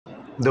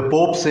The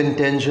Pope's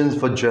intentions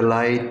for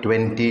July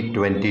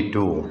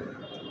 2022.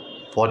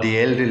 For the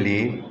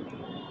elderly,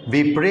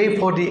 we pray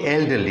for the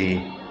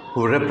elderly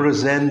who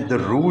represent the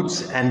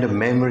roots and the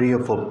memory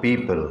of our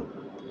people.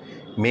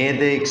 May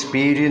their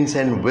experience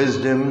and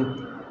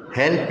wisdom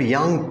help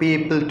young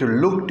people to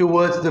look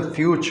towards the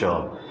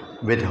future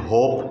with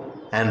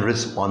hope and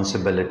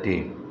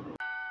responsibility.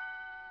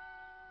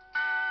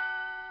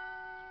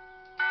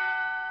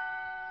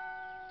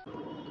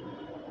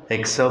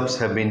 Excerpts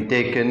have been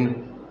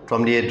taken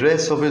from the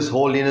address of His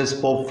Holiness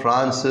Pope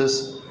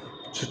Francis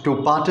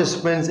to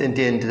participants in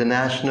the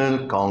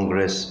International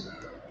Congress,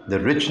 The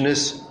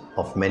Richness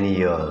of Many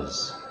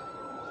Years.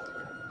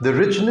 The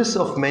richness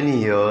of many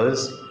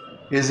years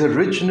is a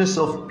richness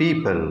of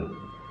people,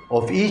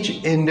 of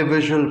each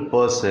individual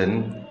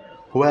person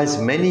who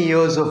has many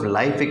years of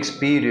life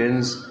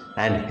experience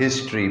and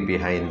history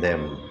behind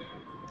them.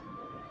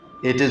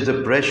 It is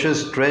the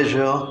precious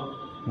treasure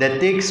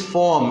that takes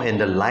form in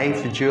the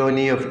life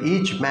journey of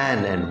each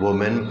man and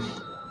woman,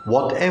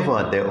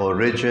 whatever their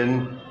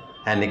origin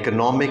and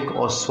economic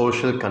or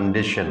social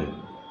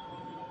condition.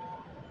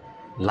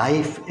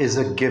 Life is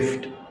a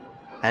gift,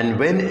 and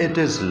when it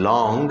is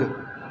long,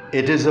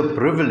 it is a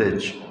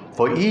privilege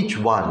for each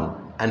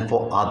one and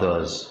for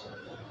others.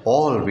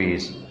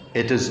 Always,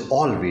 it is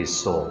always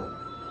so.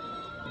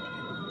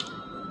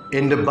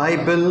 In the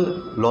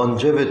Bible,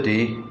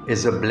 longevity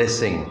is a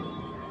blessing.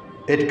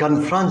 It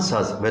confronts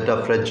us with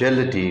our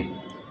fragility,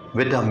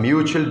 with our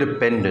mutual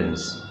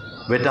dependence,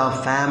 with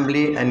our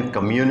family and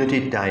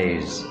community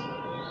ties,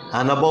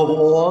 and above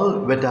all,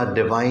 with our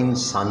divine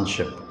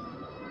sonship.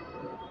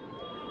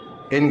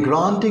 In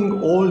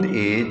granting old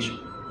age,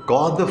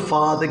 God the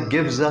Father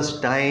gives us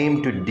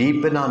time to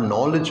deepen our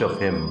knowledge of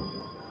Him,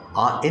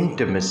 our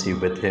intimacy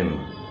with Him,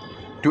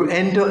 to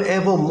enter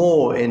ever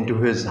more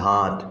into His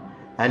heart,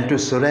 and to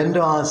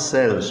surrender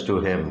ourselves to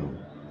Him.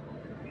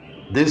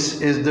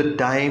 This is the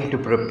time to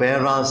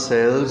prepare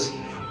ourselves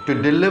to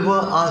deliver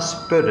our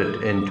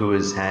spirit into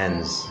His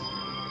hands,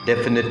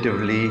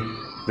 definitively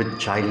with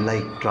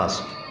childlike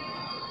trust.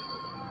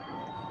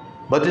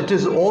 But it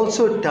is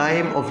also a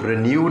time of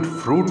renewed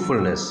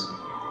fruitfulness.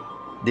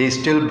 They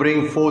still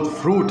bring forth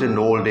fruit in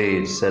old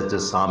age, says the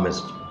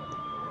psalmist.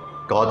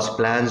 God's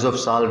plans of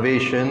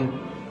salvation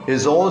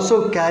is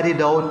also carried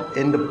out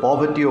in the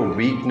poverty of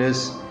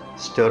weakness,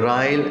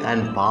 sterile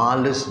and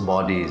powerless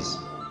bodies.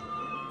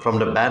 From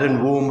the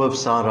barren womb of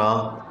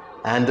Sarah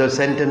and the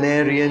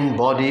centenarian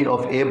body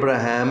of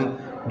Abraham,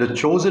 the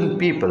chosen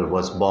people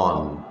was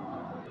born.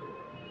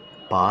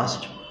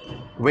 Past,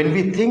 when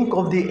we think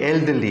of the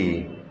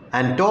elderly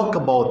and talk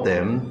about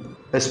them,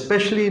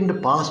 especially in the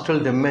pastoral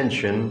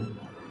dimension,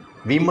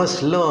 we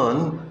must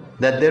learn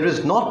that there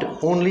is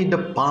not only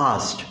the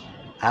past,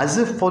 as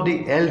if for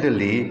the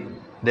elderly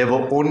there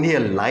were only a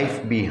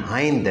life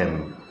behind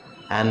them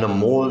and a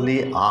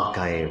moldy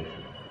archive.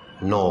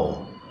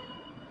 No.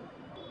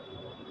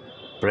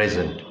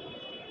 Present.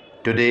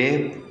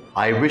 Today,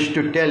 I wish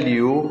to tell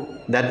you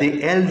that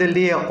the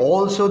elderly are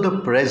also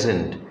the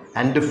present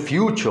and the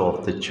future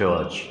of the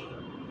Church.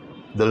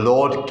 The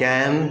Lord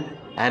can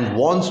and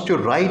wants to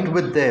write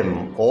with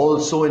them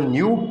also in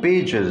new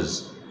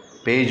pages,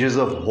 pages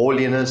of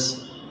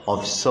holiness,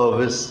 of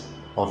service,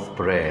 of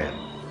prayer.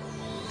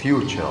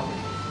 Future.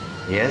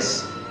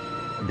 Yes,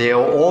 they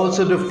are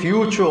also the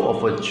future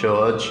of a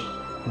Church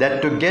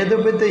that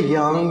together with the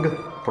young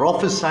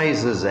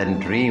prophesies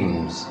and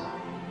dreams.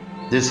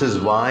 This is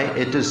why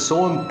it is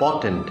so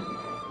important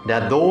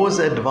that those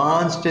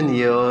advanced in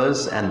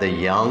years and the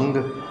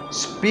young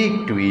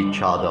speak to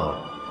each other.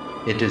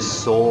 It is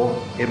so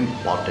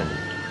important.